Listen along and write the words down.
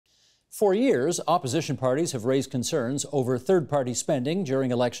For years, opposition parties have raised concerns over third-party spending during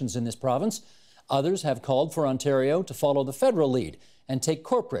elections in this province. Others have called for Ontario to follow the federal lead and take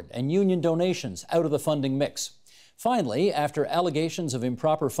corporate and union donations out of the funding mix. Finally, after allegations of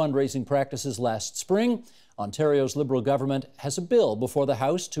improper fundraising practices last spring, Ontario's Liberal government has a bill before the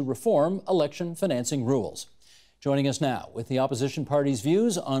House to reform election financing rules. Joining us now with the opposition party's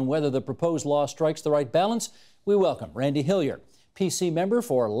views on whether the proposed law strikes the right balance, we welcome Randy Hillier, PC member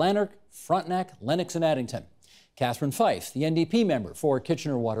for Lanark, Frontenac, Lennox and Addington; Catherine Fife, the NDP member for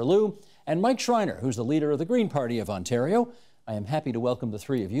Kitchener-Waterloo; and Mike Schreiner, who's the leader of the Green Party of Ontario. I am happy to welcome the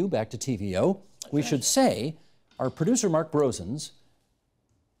three of you back to TVO. We should say our producer Mark Brosens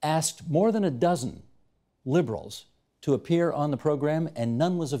asked more than a dozen Liberals to appear on the program, and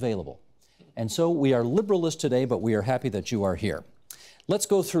none was available. And so we are Liberalist today, but we are happy that you are here. Let's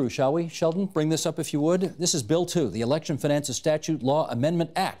go through, shall we? Sheldon, bring this up if you would. This is Bill 2, the Election Finances Statute Law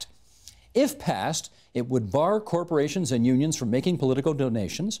Amendment Act. If passed, it would bar corporations and unions from making political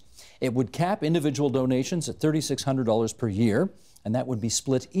donations. It would cap individual donations at $3,600 per year, and that would be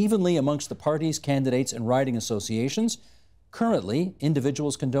split evenly amongst the parties, candidates, and riding associations. Currently,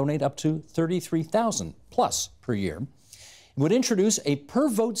 individuals can donate up to $33,000 plus per year. It would introduce a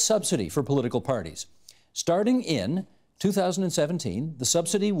per-vote subsidy for political parties. Starting in 2017, the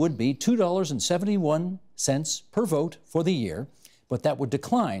subsidy would be $2.71 per vote for the year, but that would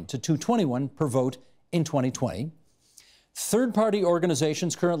decline to $2.21 per vote in 2020. Third-party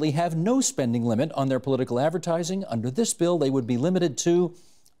organizations currently have no spending limit on their political advertising. Under this bill, they would be limited to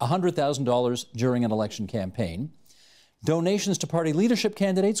 $100,000 during an election campaign. Donations to party leadership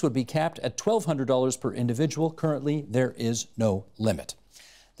candidates would be capped at $1,200 per individual. Currently, there is no limit.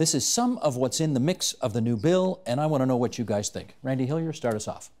 This is some of what's in the mix of the new bill, and I want to know what you guys think. Randy Hillier, start us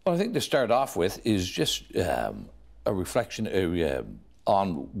off. Well, I think to start off with is just a reflection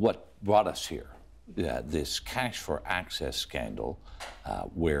on what brought us here. This cash for access scandal,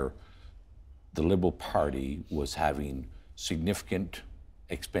 where the Liberal Party was having significant,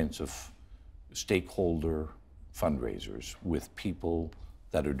 expensive stakeholder fundraisers with people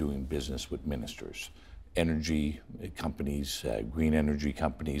that are doing business with ministers, energy companies, green energy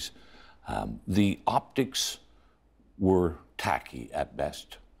companies. The optics were tacky at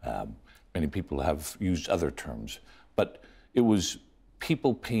best. Many people have used other terms, but it was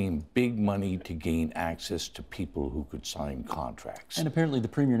people paying big money to gain access to people who could sign contracts. And apparently the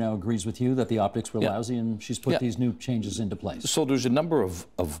Premier now agrees with you that the optics were lousy, and she's put these new changes into place. So there's a number of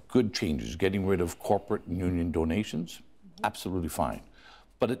good changes. Getting rid of corporate and union donations, absolutely fine.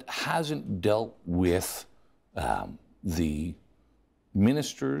 But it hasn't dealt with the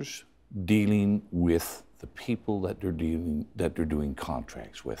ministers dealing with the people that they're doing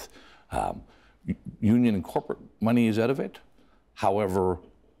contracts with. Union and corporate money is out of it. However,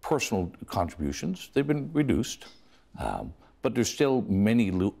 personal contributions, they've been reduced, but there's still many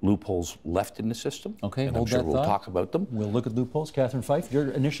loopholes left in the system. Okay, and I'm sure we'll talk about them. We'll look at loopholes. Catherine Fife,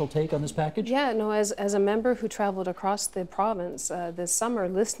 your initial take on this package? Yeah, no, as a member who traveled across the province this summer,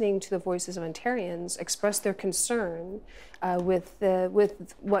 listening to the voices of Ontarians express their concern with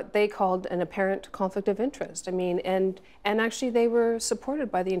what they called an apparent conflict of interest. I mean, and actually they were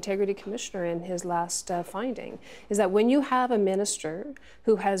supported by the Integrity Commissioner in his last finding, is that when you have a minister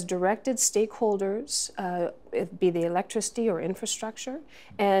who has directed stakeholders, it be the electricity or infrastructure,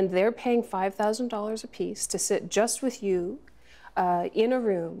 and they're paying $5,000 apiece to sit just with you in a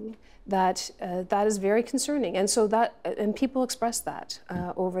room, that is very concerning, and so and people expressed that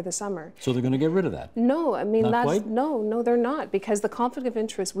over the summer. So they're going to get rid of that? No, I mean not quite? No, they're not, because the conflict of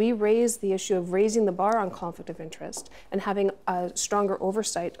interest. We raised the issue of raising the bar on conflict of interest and having a stronger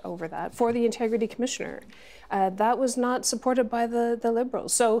oversight over that for the Integrity Commissioner. That was not supported by the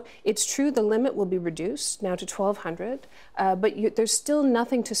Liberals. So it's true the limit will be reduced now to $1,200, but there's still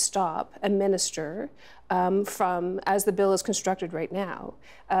nothing to stop a minister from, as the bill is constructed right now,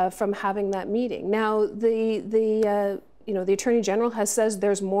 from having that meeting. Now, the Attorney General says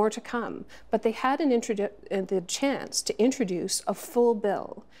there's more to come, but they had the chance to introduce a full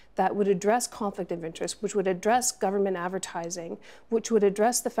bill that would address conflict of interest, which would address government advertising, which would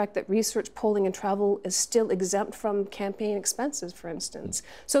address the fact that research, polling, and travel is still exempt from campaign expenses, for instance.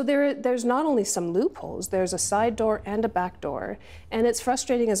 So there's not only some loopholes, there's a side door and a back door, and it's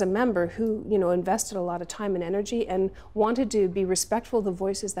frustrating as a member who invested a lot of time and energy and wanted to be respectful of the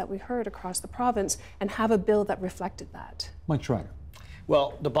voices that we heard across the province and have a bill that reflected that. Mike Schreiner.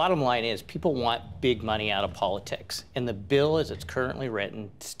 Well, the bottom line is people want big money out of politics, and the bill as it's currently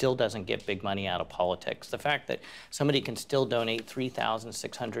written still doesn't get big money out of politics. The fact that somebody can still donate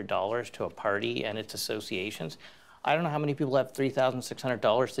 $3,600 to a party and its associations, I don't know how many people have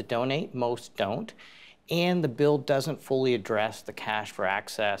 $3,600 to donate. Most don't. And the bill doesn't fully address the cash for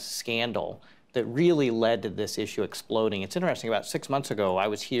access scandal that really led to this issue exploding. It's interesting, about 6 months ago, I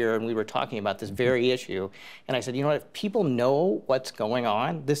was here and we were talking about this very issue. And I said, you know what, if people know what's going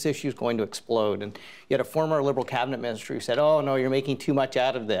on, this issue is going to explode. And you had a former Liberal cabinet minister who said, oh, no, you're making too much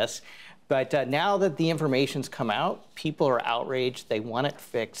out of this. But now that the information's come out, people are outraged. They want it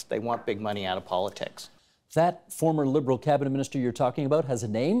fixed. They want big money out of politics. That former Liberal cabinet minister you're talking about has a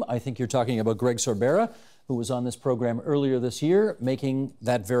name. I think you're talking about Greg Sorbera, who was on this program earlier this year, making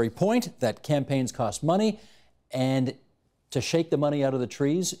that very point, that campaigns cost money, and to shake the money out of the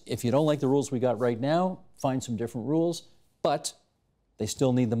trees, if you don't like the rules we got right now, find some different rules, but they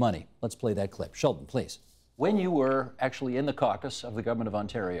still need the money. Let's play that clip. Sheldon, please. When you were actually in the caucus of the government of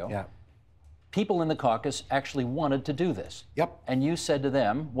Ontario, people in the caucus actually wanted to do this. Yep. And you said to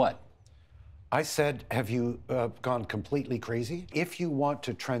them, what? I said, have you gone completely crazy? If you want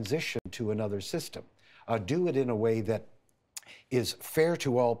to transition to another system, do it in a way that is fair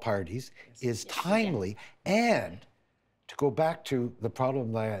to all parties, is timely, and to go back to the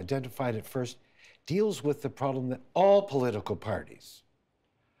problem that I identified at first, deals with the problem that all political parties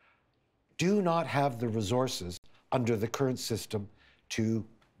do not have the resources under the current system to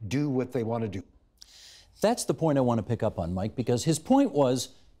do what they want to do. That's the point I want to pick up on, Mike, because his point was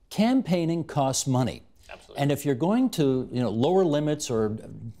campaigning costs money. Absolutely. And if you're going to, lower limits or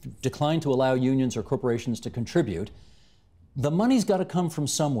decline to allow unions or corporations to contribute, the money's got to come from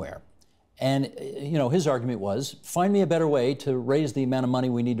somewhere. And, his argument was, find me a better way to raise the amount of money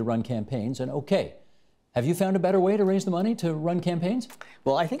we need to run campaigns, and okay. Have you found a better way to raise the money to run campaigns?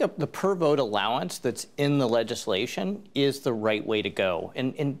 Well, I think the per vote allowance that's in the legislation is the right way to go.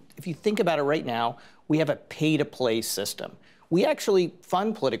 And if you think about it right now, we have a pay-to-play system. We actually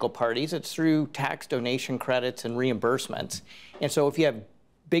fund political parties. It's through tax donation credits and reimbursements. And so if you have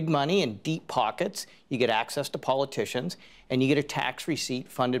big money and deep pockets, you get access to politicians, and you get a tax receipt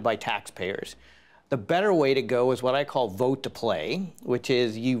funded by taxpayers. The better way to go is what I call vote to play, which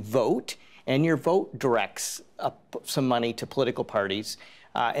is you vote, and your vote directs some money to political parties.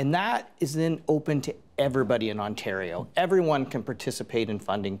 And that is then open to everybody in Ontario. Everyone can participate in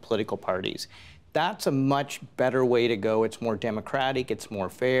funding political parties. That's a much better way to go. It's more democratic, it's more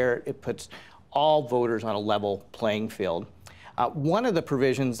fair, it puts all voters on a level playing field. One of the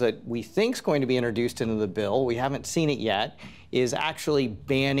provisions that we think is going to be introduced into the bill, we haven't seen it yet, is actually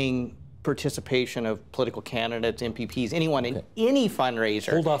banning participation of political candidates, MPPs, anyone in any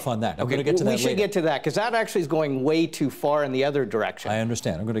fundraiser. Hold off on that. I'm going to get to that later. We should get to that, because that actually is going way too far in the other direction. I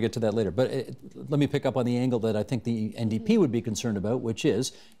understand. I'm going to get to that later. But let me pick up on the angle that I think the NDP would be concerned about, which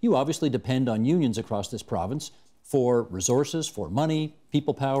is you obviously depend on unions across this province for resources, for money,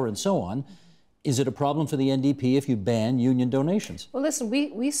 people power, and so on. Is it a problem for the NDP if you ban union donations? Well, listen,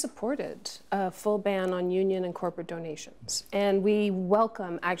 we supported a full ban on union and corporate donations. And we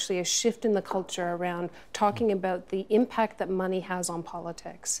welcome actually a shift in the culture around talking about the impact that money has on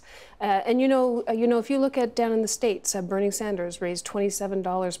politics. And if you look at down in the States, Bernie Sanders raised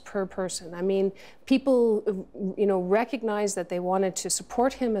 $27 per person. I mean, people, recognized that they wanted to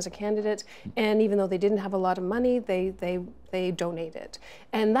support him as a candidate, and even though they didn't have a lot of money, they donated.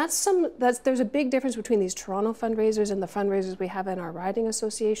 And there's a big difference between these Toronto fundraisers and the fundraisers we have in our riding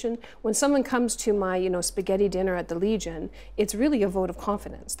association. When someone comes to my, spaghetti dinner at the Legion, it's really a vote of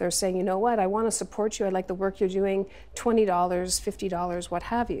confidence. They're saying, you know what, I want to support you. I like the work you're doing. $20, $50, what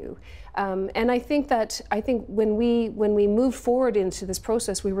have you. And I think when we moved forward into this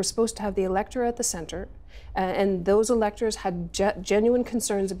process, we were supposed to have the elector at the center, and those electors had genuine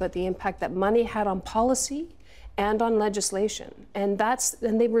concerns about the impact that money had on policy and on legislation. And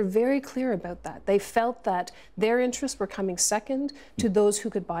they were very clear about that. They felt that their interests were coming second to those who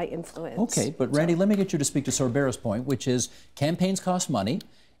could buy influence. Okay, but Randy, let me get you to speak to Sorbera's point, which is campaigns cost money.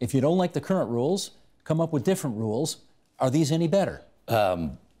 If you don't like the current rules, come up with different rules. Are these any better?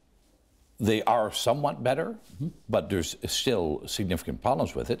 They are somewhat better, but there's still significant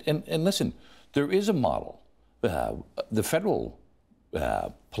problems with it. And listen, there is a model. The federal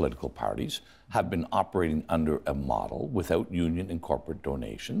political parties have been operating under a model without union and corporate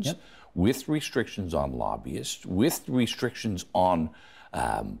donations, with restrictions on lobbyists, with restrictions on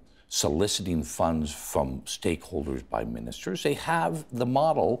soliciting funds from stakeholders by ministers. They have the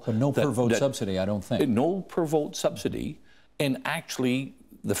model. But no per vote subsidy, I don't think. No per vote subsidy. And actually,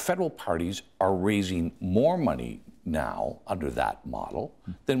 the federal parties are raising more money now under that model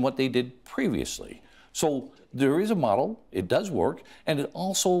than what they did previously. So there is a model, it does work, and it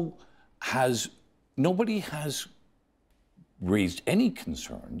also nobody has raised any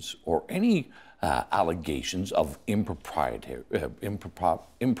concerns or any allegations of improper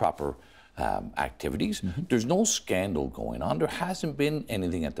activities. There's no scandal going on. There hasn't been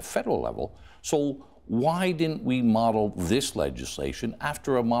anything at the federal level. So why didn't we model this legislation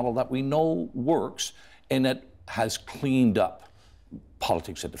after a model that we know works and that has cleaned up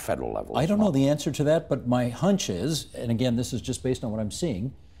politics at the federal level? I don't know the answer to that, but my hunch is, and again, this is just based on what I'm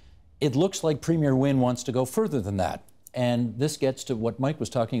seeing, it looks like Premier Wynne wants to go further than that. And this gets to what Mike was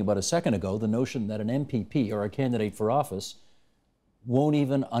talking about a second ago, the notion that an MPP or a candidate for office won't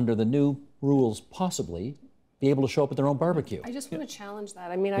even, under the new rules possibly, be able to show up at their own barbecue. I just want to challenge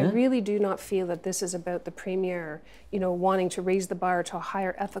that. I mean, I really do not feel that this is about the Premier, wanting to raise the bar to a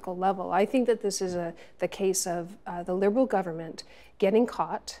higher ethical level. I think that this is the case of the Liberal government getting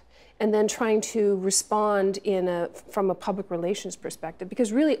caught and then trying to respond from a public relations perspective.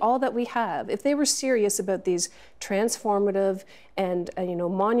 Because really all that we have, if they were serious about these transformative and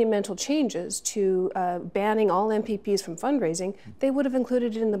monumental changes to banning all MPPs from fundraising, they would have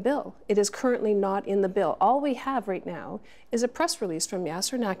included it in the bill. It is currently not in the bill. All we have right now is a press release from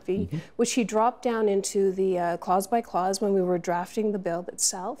Yasser Naqvi, which he dropped down into the clause by clause when we were drafting the bill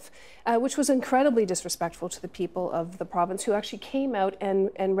itself, which was incredibly disrespectful to the people of the province who actually came out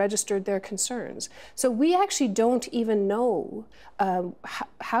and registered their concerns. So we actually don't even know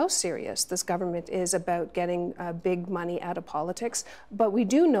how serious this government is about getting big money out of politics, but we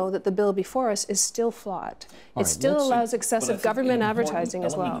do know that the bill before us is still flawed. It still allows excessive government advertising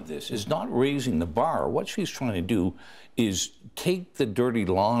as well. Of this is not raising the bar. What she's trying to do is take the dirty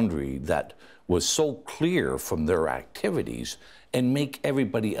laundry that was so clear from their activities and make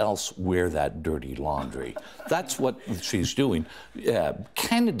everybody else wear that dirty laundry. That's what she's doing.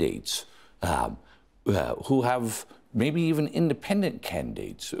 Candidates who have, maybe even independent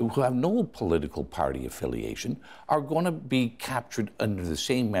candidates who have no political party affiliation, are going to be captured under the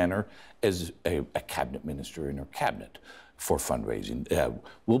same manner as a cabinet minister in her cabinet for fundraising.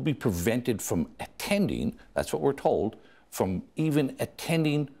 Will be prevented from attending, that's what we're told, from even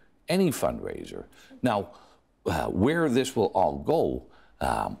attending any fundraiser. Now, where this will all go,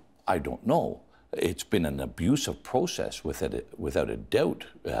 I don't know. It's been an abusive process without a doubt,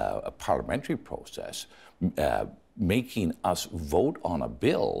 a parliamentary process, making us vote on a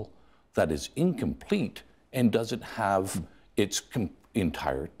bill that is incomplete and doesn't have its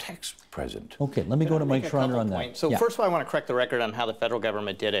entire text present. Okay, let me go to Mike Schreiner on that. So first of all, I want to correct the record on how the federal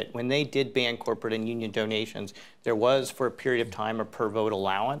government did it. When they did ban corporate and union donations, there was, for a period of time, a per vote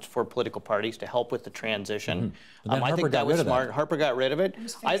allowance for political parties to help with the transition. I think that was smart. Harper got rid of it.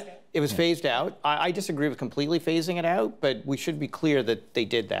 It was phased out. I disagree with completely phasing it out, but we should be clear that they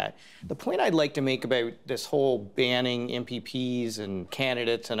did that. The point I'd like to make about this whole banning MPPs and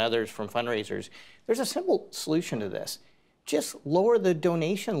candidates and others from fundraisers, there's a simple solution to this. Just lower the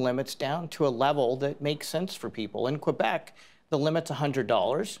donation limits down to a level that makes sense for people. In Quebec, the limit's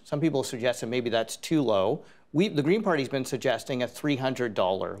 $100. Some people suggest that maybe that's too low. The Green Party's been suggesting a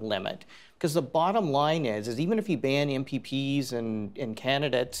 $300 limit. Because the bottom line is even if you ban MPPs and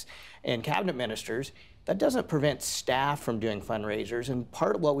candidates and cabinet ministers, that doesn't prevent staff from doing fundraisers. And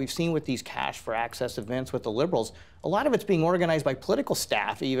part of what we've seen with these cash for access events with the Liberals, a lot of it's being organized by political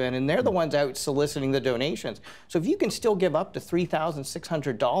staff even, and they're the ones out soliciting the donations. So if you can still give up to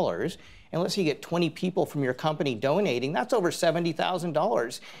 $3,600, and let's say you get 20 people from your company donating, that's over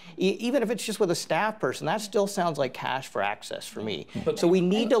 $70,000. Even if it's just with a staff person, that still sounds like cash for access for me. So we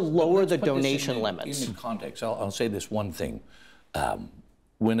need to lower the donation limits. In context, I'll say this one thing.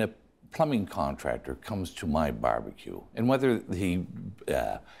 When a plumbing contractor comes to my barbecue, and whether he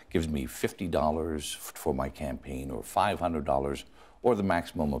gives me $50 for my campaign or $500 or the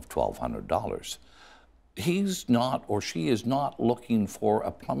maximum of $1,200, he's not or she is not looking for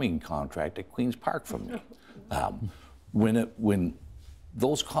a plumbing contract at Queen's Park from me. When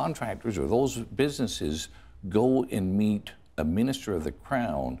those contractors or those businesses go and meet a minister of the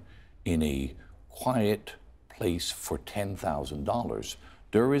Crown in a quiet place for $10,000,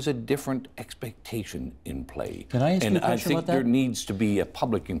 there is a different expectation in play. Can I ask you a question about that? And I think there needs to be a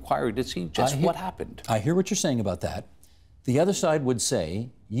public inquiry to see just what happened. I hear what you're saying about that. The other side would say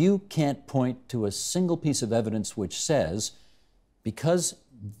you can't point to a single piece of evidence which says because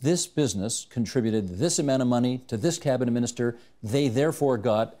this business contributed this amount of money to this cabinet minister, they therefore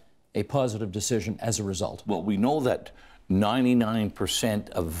got a positive decision as a result. Well, we know that 99%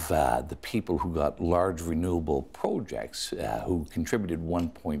 of the people who got large renewable projects, who contributed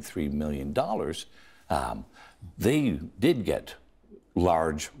 $1.3 million, they did get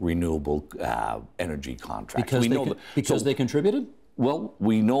large renewable energy contracts. Because they contributed? Well,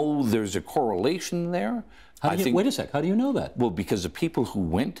 we know there's a correlation there. Wait a sec, how do you know that? Well, because the people who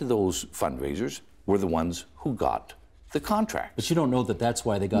went to those fundraisers were the ones who got the contract. But you don't know that that's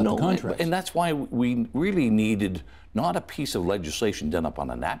why they got the contract. And that's why we really needed not a piece of legislation done up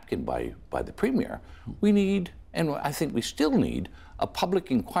on a napkin by the Premier. We need, and I think we still need, a public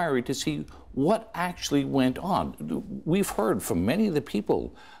inquiry to see what actually went on. We've heard from many of the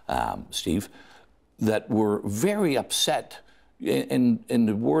people, Steve, that were very upset, and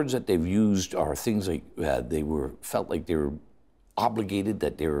the words that they've used are things like felt like they were obligated,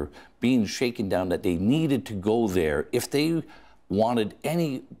 that they were being shaken down, that they needed to go there if they wanted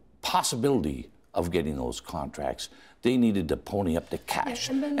any possibility of getting those contracts. They needed to pony up the cash.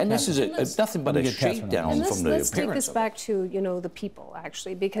 Yeah, and this is nothing but a shakedown from the Let's take appearance this back to, the people,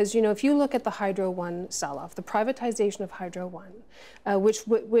 actually, because, if you look at the Hydro One sell-off, the privatization of Hydro One, which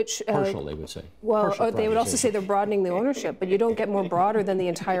partial, they would say. Well, they would also say they're broadening the ownership, but you don't get more broader than the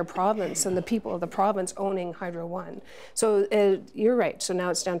entire province and the people of the province owning Hydro One. So you're right. So now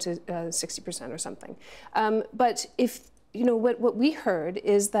it's down to 60% or something. But if what we heard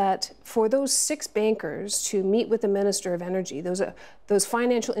is that for those 6 bankers to meet with the Minister of Energy, those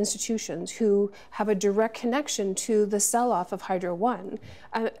financial institutions who have a direct connection to the sell-off of Hydro One,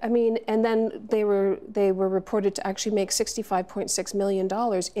 and then they were reported to actually make $65.6 million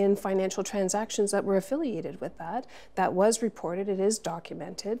in financial transactions that were affiliated with that. That was reported. It is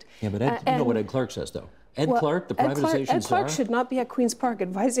documented. Yeah, but you know what Ed Clark says, though. Ed Clark, the privatization Ed Clark should not be at Queen's Park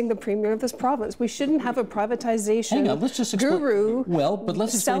advising the Premier of this province. We shouldn't have a privatization guru but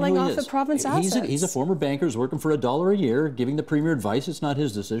let's explain selling who he off is. the province assets. He's a former banker who's working for $1 a year, giving the Premier advice. It's not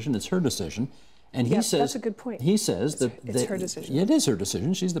his decision, it's her decision. And he says... that's a good point. He says it's her decision. It is her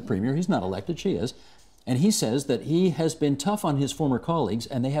decision. She's the Premier. He's not elected. She is. And he says that he has been tough on his former colleagues,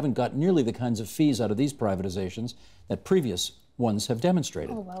 and they haven't got nearly the kinds of fees out of these privatizations that previous ones have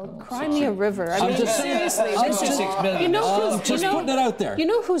demonstrated. Oh, well, cry me a river. I mean, seriously, just putting it out there. You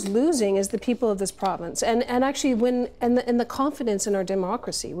know who's losing is the people of this province, and actually the confidence in our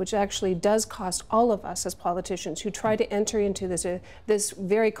democracy, which actually does cost all of us as politicians who try to enter into this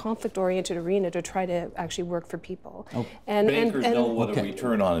very conflict-oriented arena to try to actually work for people. Oh. Bankers know what a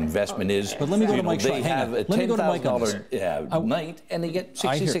return on investment is. But let me go to Mike. They have a $10,000 night, and they get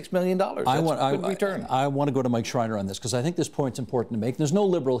 $66 million. That's a good return. I want to go to Mike Schreiner on this because I think this point's important to make. There's no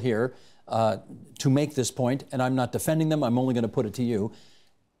Liberal here to make this point, and I'm not defending them. I'm only going to put it to you.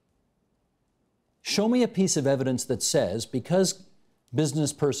 Show me a piece of evidence that says because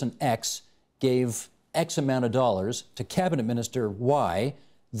business person X gave X amount of dollars to Cabinet Minister Y,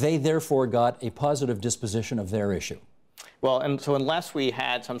 they therefore got a positive disposition of their issue. Well, and so unless we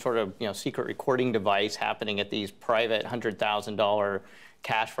had some sort of secret recording device happening at these private $100,000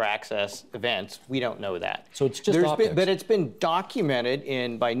 cash for access events, we don't know that. So it's just optics. But it's been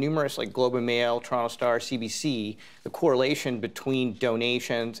documented by numerous, like Globe and Mail, Toronto Star, CBC, the correlation between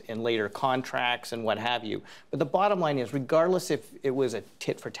donations and later contracts and what have you. But the bottom line is, regardless if it was a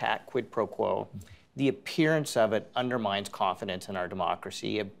tit-for-tat quid pro quo, the appearance of it undermines confidence in our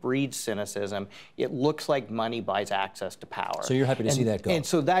democracy. It breeds cynicism. It looks like money buys access to power. So you're happy to see that go. And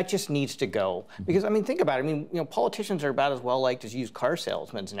so that just needs to go. Because, think about it. Politicians are about as well liked as used car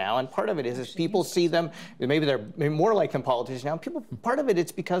salesmen now. And part of it is people see them, maybe they're more like than politicians now. Part of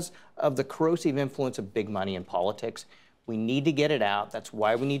it's because of the corrosive influence of big money in politics. We need to get it out. That's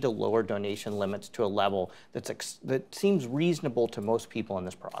why we need to lower donation limits to a level that seems reasonable to most people in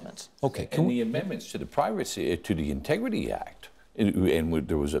this province. Okay. And the amendments to the Integrity Act, and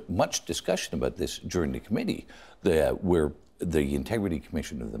there was much discussion about this during the committee, where the Integrity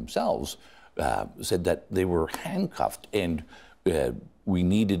Commissioner themselves said that they were handcuffed, and we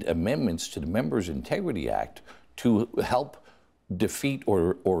needed amendments to the Members' Integrity Act to help defeat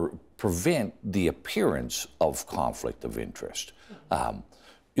or prevent the appearance of conflict of interest.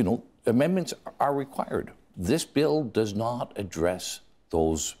 Amendments are required. This bill does not address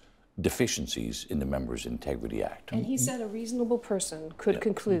those deficiencies in the Members' Integrity Act. And he said a reasonable person could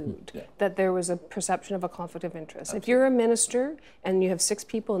conclude that there was a perception of a conflict of interest. Absolutely. If you're a minister and you have 6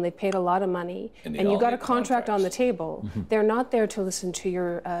 people and they paid a lot of money and you got a contract on the table, they're not there to listen to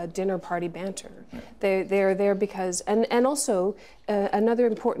your dinner party banter. They're there because, and also another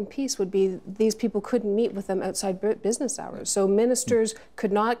important piece would be these people couldn't meet with them outside business hours. So ministers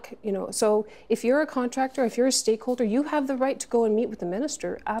could not, so if you're a contractor, if you're a stakeholder, you have the right to go and meet with the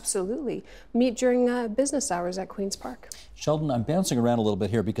minister, absolutely. Meet during business hours at Queen's Park. Sheldon, I'm bouncing around a little bit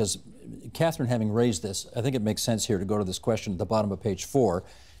here because Catherine, having raised this, I think it makes sense here to go to this question at the bottom of page 4,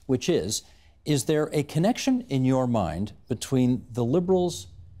 which is there a connection in your mind between the Liberals'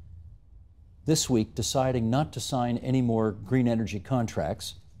 this week deciding not to sign any more green energy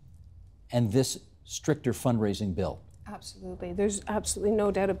contracts and this stricter fundraising bill? Absolutely, there's absolutely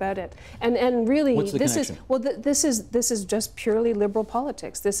no doubt about it, and really, what's the this connection? this is just purely liberal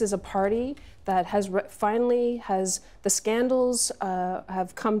politics. This is a party that has the scandals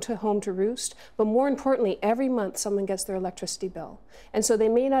have come home to roost. But more importantly, every month someone gets their electricity bill, and so they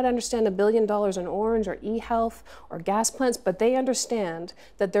may not understand $1 billion on Orange or e-health or gas plants, but they understand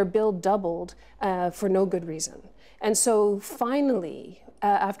that their bill doubled for no good reason. And so finally,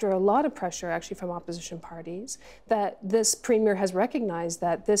 after a lot of pressure actually from opposition parties, that this premier has recognized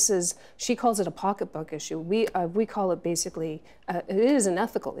that this is, she calls it a pocketbook issue. We call it basically, it is an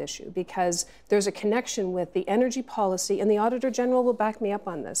ethical issue because there's a connection with the energy policy, and the Auditor General will back me up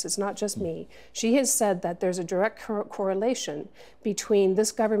on this. It's not just me. She has said that there's a direct correlation between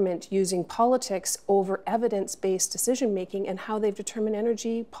this government using politics over evidence-based decision-making and how they've determined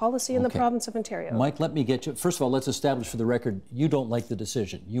energy policy in the province of Ontario. Mike, let me get you, first of all, let's establish for the record, you don't like the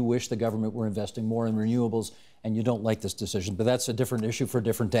decision. You wish the government were investing more in renewables, and you don't like this decision, but that's a different issue for a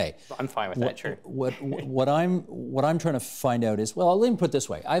different day. I'm fine with that, sure. What I'm trying to find out is, well, let me put it this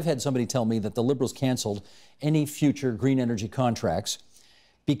way. I've had somebody tell me that the Liberals canceled any future green energy contracts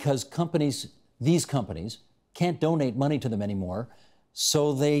because these companies can't donate money to them anymore,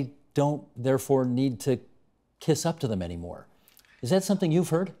 so they don't therefore need to kiss up to them anymore. Is that something you've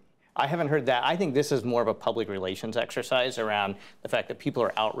heard? I haven't heard that. I think this is more of a public relations exercise around the fact that people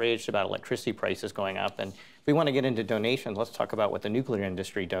are outraged about electricity prices going up. And if we want to get into donations, let's talk about what the nuclear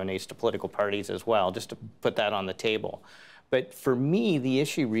industry donates to political parties as well, just to put that on the table. But for me, the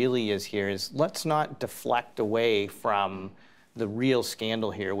issue really is here is let's not deflect away from the real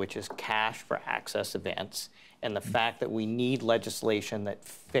scandal here, which is cash for access events, and the fact that we need legislation that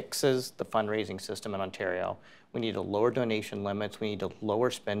fixes the fundraising system in Ontario. We need to lower donation limits. We need to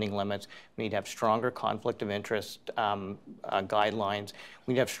lower spending limits. We need to have stronger conflict of interest guidelines.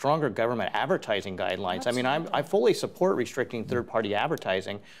 We need to have stronger government advertising guidelines. Absolutely. I mean, I fully support restricting third-party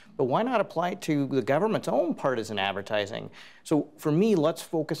advertising, but why not apply it to the government's own partisan advertising? So for me, let's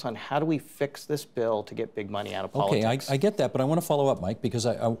focus on how do we fix this bill to get big money out of politics. Okay, I get that, but I want to follow up, Mike, because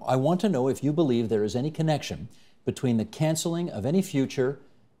I want to know if you believe there is any connection between the canceling of any future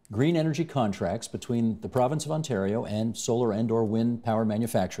green energy contracts between the province of Ontario and solar and/or wind power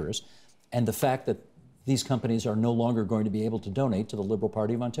manufacturers, and the fact that these companies are no longer going to be able to donate to the Liberal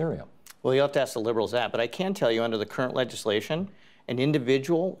Party of Ontario. Well, you'll have to ask the Liberals that, but I can tell you under the current legislation, an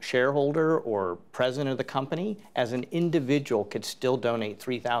individual shareholder or president of the company, as an individual, could still donate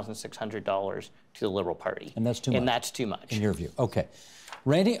 $3,600 to the Liberal Party. And that's too much. And that's too much. In your view. Okay.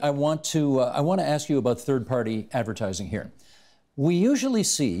 Randy, I want to ask you about third-party advertising here. We usually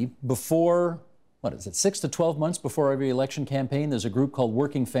see before, 6 to 12 months before every election campaign, there's a group called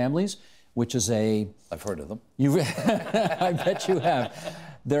Working Families, which is a... I've heard of them. I bet you have.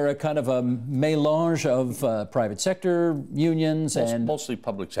 They're a kind of a melange of private sector unions and... Mostly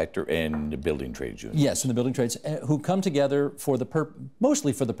public sector and the building trades unions. Yes, and the building trades, who come together for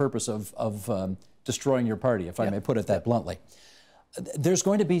mostly for the purpose of destroying your party, if I may put it that bluntly. There's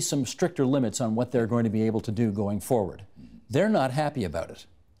going to be some stricter limits on what they're going to be able to do going forward. They're not happy about it.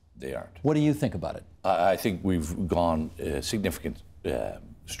 They aren't. What do you think about it? I think we've gone significant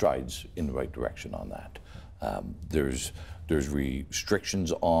strides in the right direction on that. There's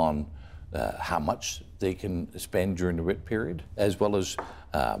restrictions on how much they can spend during the writ period, as well as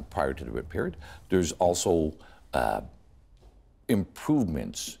prior to the writ period. There's also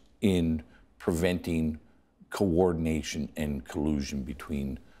improvements in preventing coordination and collusion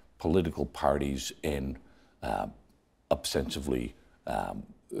between political parties and ostensibly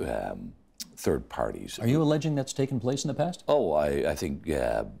third parties. Are you alleging that's taken place in the past? Oh, I think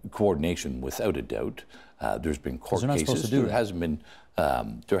coordination, without a doubt. There's been court cases. There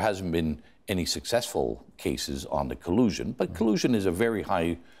hasn't been any successful cases on the collusion, but collusion is a very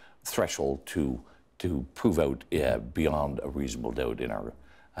high threshold to prove out beyond a reasonable doubt in our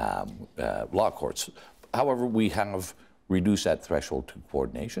law courts. However, we have reduce that threshold to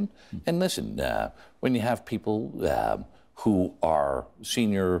coordination. And listen, when you have people who are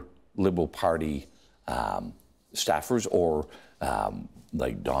senior Liberal Party staffers or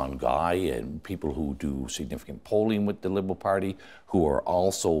like Don Guy and people who do significant polling with the Liberal Party who are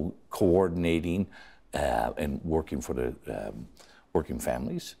also coordinating and working for the working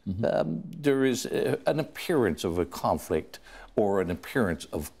families, there is an appearance of a conflict or an appearance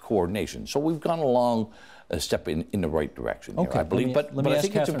of coordination. So we've gone along a step in the right direction here, I believe. But I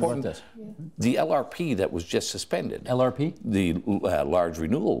think it's important. The LRP that was just suspended, LRP? The large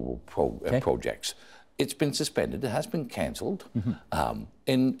renewal projects, it's been suspended. It has been canceled.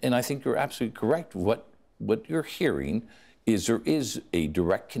 And I think you're absolutely correct. What you're hearing is there is a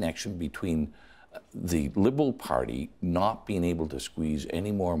direct connection between the Liberal Party not being able to squeeze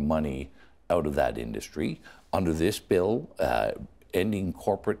any more money out of that industry under this bill, ending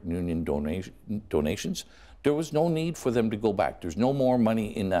corporate union donations. There was no need for them to go back. There's no more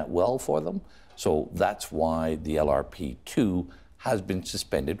money in that well for them. So that's why the LRP2 has been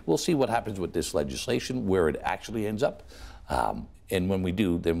suspended. We'll see what happens with this legislation, where it actually ends up. And when we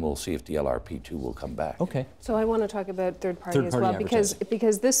do, then we'll see if the LRP2 will come back. Okay. So I want to talk about third party as well,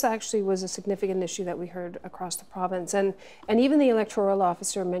 because this actually was a significant issue that we heard across the province. And even the electoral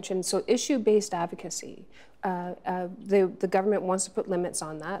officer mentioned, so issue-based advocacy. The government wants to put limits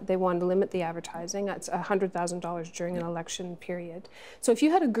on that. They want to limit the advertising. That's $100,000 during an election period. So if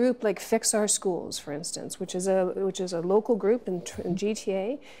you had a group like Fix Our Schools, for instance, which is a local group in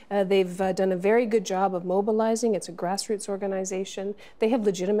GTA, they've done a very good job of mobilizing. It's a grassroots organization. They have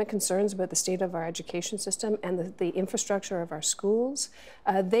legitimate concerns about the state of our education system and the infrastructure of our schools.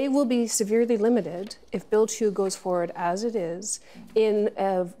 They will be severely limited if Bill 2 goes forward as it is in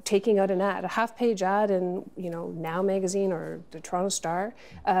taking out an ad, a half-page ad in Now Magazine or the Toronto Star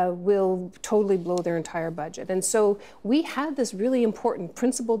will totally blow their entire budget. And so we had this really important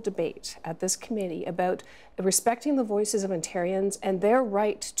principled debate at this committee about respecting the voices of Ontarians and their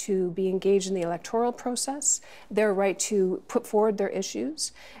right to be engaged in the electoral process, their right to put forward their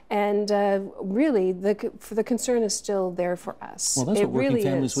issues. And really, the concern is still there for us. Well, that's what working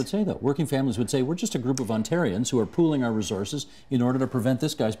families would say, though. Working families would say, we're just a group of Ontarians who are pooling our resources in order to prevent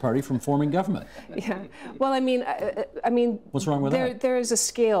this guy's party from forming government. Yeah. Well, I mean, what's wrong with that? There is a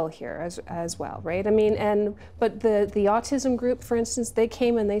scale here as well, right? I mean, but the autism group, for instance, they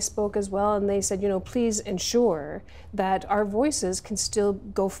came and they spoke as well, and they said, please ensure that our voices can still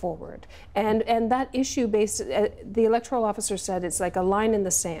go forward. And that issue-based, the electoral officer said it's like a line in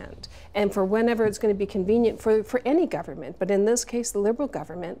the sand. And for whenever it's going to be convenient for any government, but in this case, the Liberal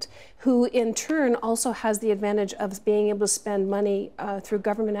government, who in turn also has the advantage of being able to spend money through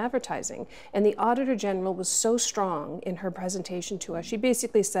government advertising. And the Auditor General was so strong in her presentation to us. She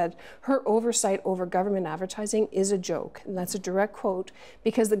basically said her oversight over government advertising is a joke. And that's a direct quote,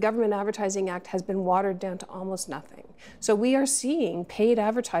 because the Government Advertising Act has been watered down to almost nothing. So we are seeing paid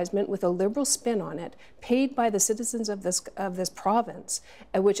advertisement with a Liberal spin on it, paid by the citizens of this province,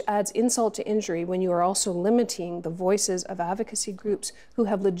 which adds insult to injury when you are also limiting the voices of advocacy groups who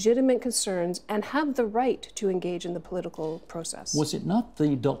have legitimate concerns and have the right to engage in the political process. Was it not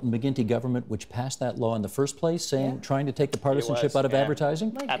the Dalton McGuinty government which passed that law in the first place, trying to take the partisanship out of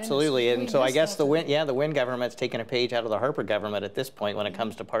advertising? Absolutely, and so I guess the Wynne government's taken a page out of the Harper government at this point when it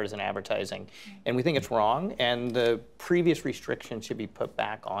comes to partisan advertising, and we think it's wrong, and the previous restrictions should be put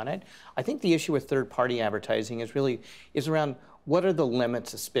back on it. I think the issue with third-party advertising is around what are the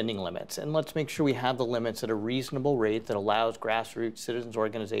limits, the spending limits, and let's make sure we have the limits at a reasonable rate that allows grassroots citizens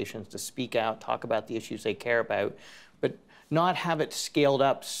organizations to speak out, talk about the issues they care about, but not have it scaled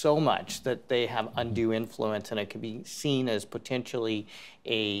up so much that they have undue influence and it can be seen as potentially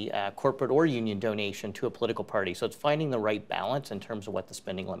a corporate or union donation to a political party. So it's finding the right balance in terms of what the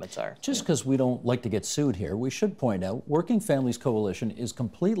spending limits are. Just because we don't like to get sued here, we should point out Working Families Coalition is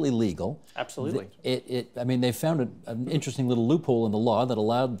completely legal. Absolutely. I mean, they found an interesting little loophole in the law that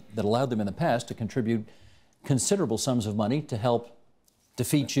allowed them in the past to contribute considerable sums of money to help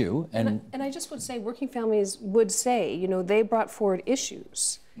defeat you. And I just would say Working Families would say, they brought forward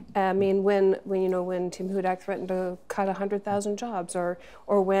issues. I mean, when Tim Hudak threatened to cut 100,000 jobs, or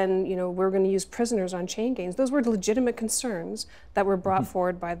when we're going to use prisoners on chain gangs, those were legitimate concerns that were brought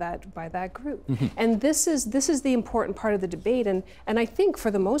forward by that group. And this is the important part of the debate. And I think for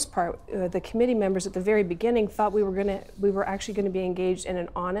the most part, the committee members at the very beginning thought we were actually going to be engaged in an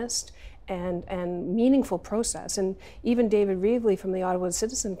honest and meaningful process. And even David Reevely from the Ottawa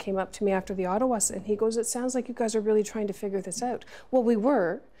Citizen came up to me after the Ottawa, and he goes, "It sounds like you guys are really trying to figure this out." Well, we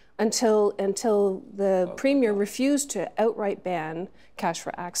were, until the Premier refused to outright ban Cash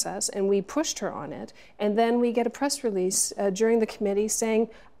for Access, and we pushed her on it. And then we get a press release during the committee saying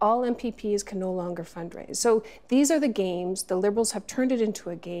all MPPs can no longer fundraise. So these are the games. The Liberals have turned it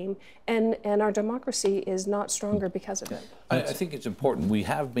into a game, and our democracy is not stronger because of it. I think it's important. We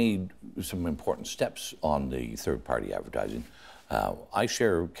have made some important steps on the third-party advertising. I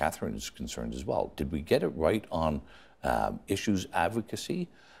share Catherine's concerns as well. Did we get it right on issues advocacy?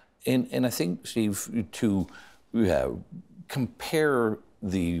 And I think, Steve, to compare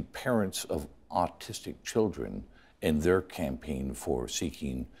the parents of autistic children and their campaign for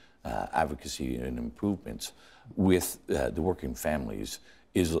seeking advocacy and improvements with the Working Families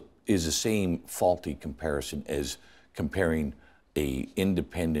is is the same faulty comparison as comparing a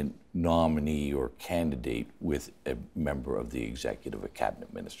independent nominee or candidate with a member of the executive, a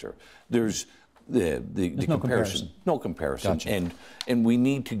cabinet minister. There's the no comparison. No comparison. Gotcha. And we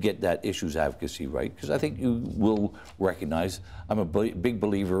need to get that issues advocacy right, because I think you will recognize I'm a big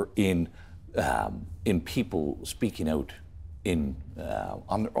believer in people speaking out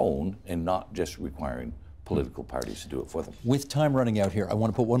on their own and not just requiring political parties to do it for them. With time running out here, I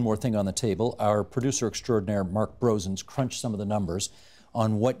want to put one more thing on the table. Our producer extraordinaire, Mark Brosens, crunched some of the numbers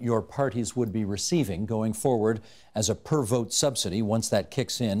on what your parties would be receiving going forward as a per-vote subsidy once that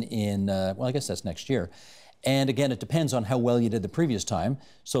kicks in well, I guess that's next year. And again, it depends on how well you did the previous time.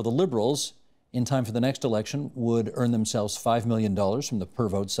 So the Liberals, in time for the next election, would earn themselves $5 million from the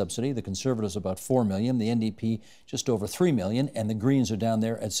per-vote subsidy. The Conservatives about $4 million, the NDP just over $3 million, and the Greens are down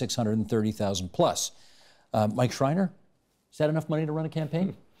there at $630,000 plus. Mike Schreiner, is that enough money to run a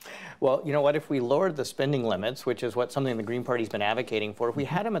campaign? Well, you know what, if we lowered the spending limits, which is something the Green Party's been advocating for, if we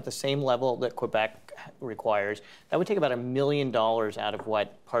had them at the same level that Quebec requires, that would take about $1 million out of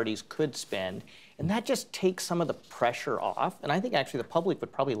what parties could spend. And that just takes some of the pressure off. And I think actually the public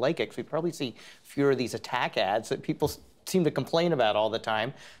would probably like it, because we'd probably see fewer of these attack ads that people seem to complain about all the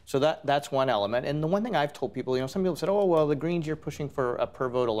time. So that's one element. And the one thing I've told people, some people said, oh, well, the Greens, you're pushing for a per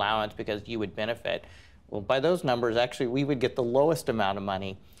vote allowance because you would benefit. Well, by those numbers, actually, we would get the lowest amount of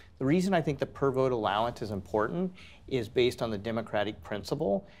money. The reason I think the per vote allowance is important is based on the democratic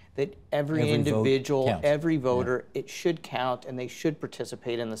principle that every individual, every voter, it should count and they should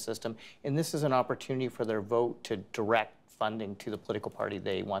participate in the system. And this is an opportunity for their vote to direct funding to the political party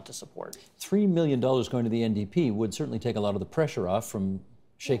they want to support. $3 million going to the NDP would certainly take a lot of the pressure off from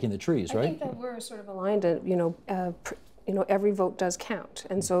shaking the trees, right? I think that we're sort of aligned, every vote does count.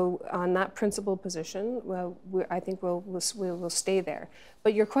 And so on that principal position, well, I think we'll stay there.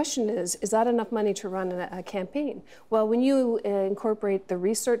 But your question is that enough money to run a campaign? Well, when you incorporate the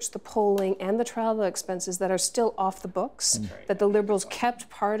research, the polling, and the travel expenses that are still off the books, that the Liberals kept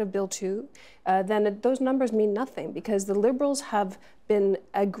part of Bill 2, then those numbers mean nothing, because the Liberals have been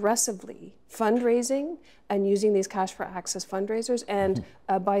aggressively fundraising and using these cash for access fundraisers, and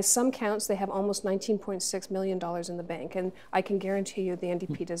by some counts they have almost $19.6 million in the bank, and I can guarantee you the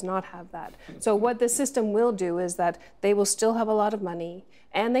NDP does not have that. So what the system will do is that they will still have a lot of money,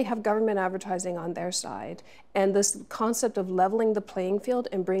 and they have government advertising on their side, and this concept of leveling the playing field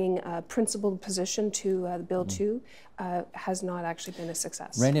and bringing a principled position to Bill 2 has not actually been a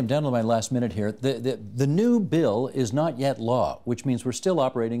success. Randy, I'm down to my last minute here. The new bill is not yet law, which means we're still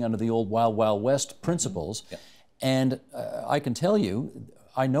operating under the old Wild Wild West principles. And I can tell you,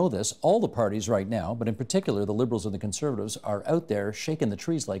 I know this, all the parties right now, but in particular the Liberals and the Conservatives, are out there shaking the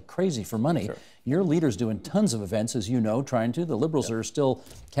trees like crazy for money. Your leader's doing tons of events, as you know, trying to. The Liberals are still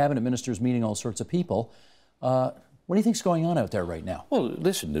cabinet ministers meeting all sorts of people. What do you think's going on out there right now? Well,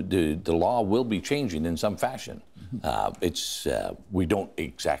 listen, the law will be changing in some fashion. We don't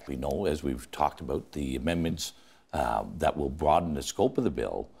exactly know, as we've talked about, the amendments that will broaden the scope of the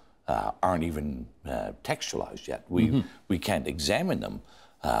bill aren't even textualized yet. We can't examine them.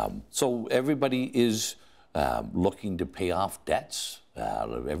 So everybody is looking to pay off debts.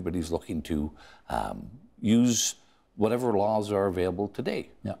 Everybody's looking to use whatever laws are available today.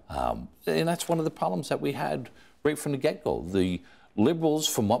 And that's one of the problems that we had right from the get-go. The Liberals,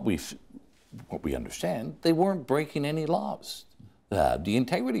 from what we understand, they weren't breaking any laws. The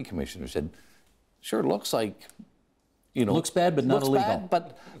Integrity Commissioner said, sure, it looks like, looks bad, but not illegal.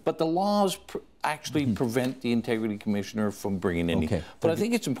 Bad, but the laws actually prevent the Integrity Commissioner from bringing any. But I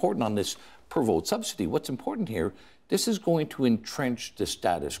think it's important on this per vote subsidy. What's important here, this is going to entrench the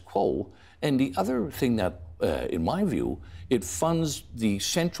status quo. And the other thing that, in my view, it funds the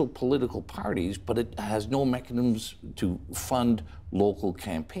central political parties, but it has no mechanisms to fund local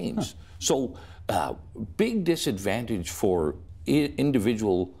campaigns. So, big disadvantage for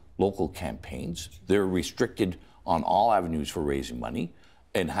individual local campaigns. They're restricted on all avenues for raising money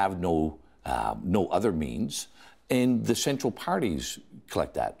and have no other means. And the central parties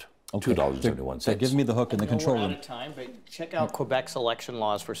collect that. $2.71. That gives me the hook in the control room. We're out of time, but check out Quebec's election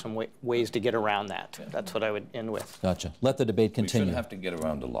laws for some ways to get around that. That's what I would end with. Gotcha. Let the debate continue. We shouldn't have to get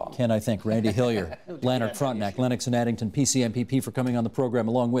around the law. Can I thank Randy Hillier, Lanark Frontenac, Lennox and Addington, PCMPP, for coming on the program,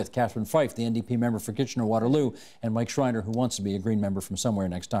 along with Catherine Fife, the NDP member for Kitchener-Waterloo, and Mike Schreiner, who wants to be a Green member from somewhere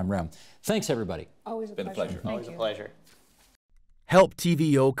next time round. Thanks, everybody. Always a pleasure. pleasure. Always a pleasure. Help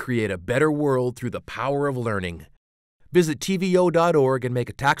TVO create a better world through the power of learning. Visit TVO.org and make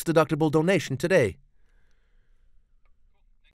a tax-deductible donation today.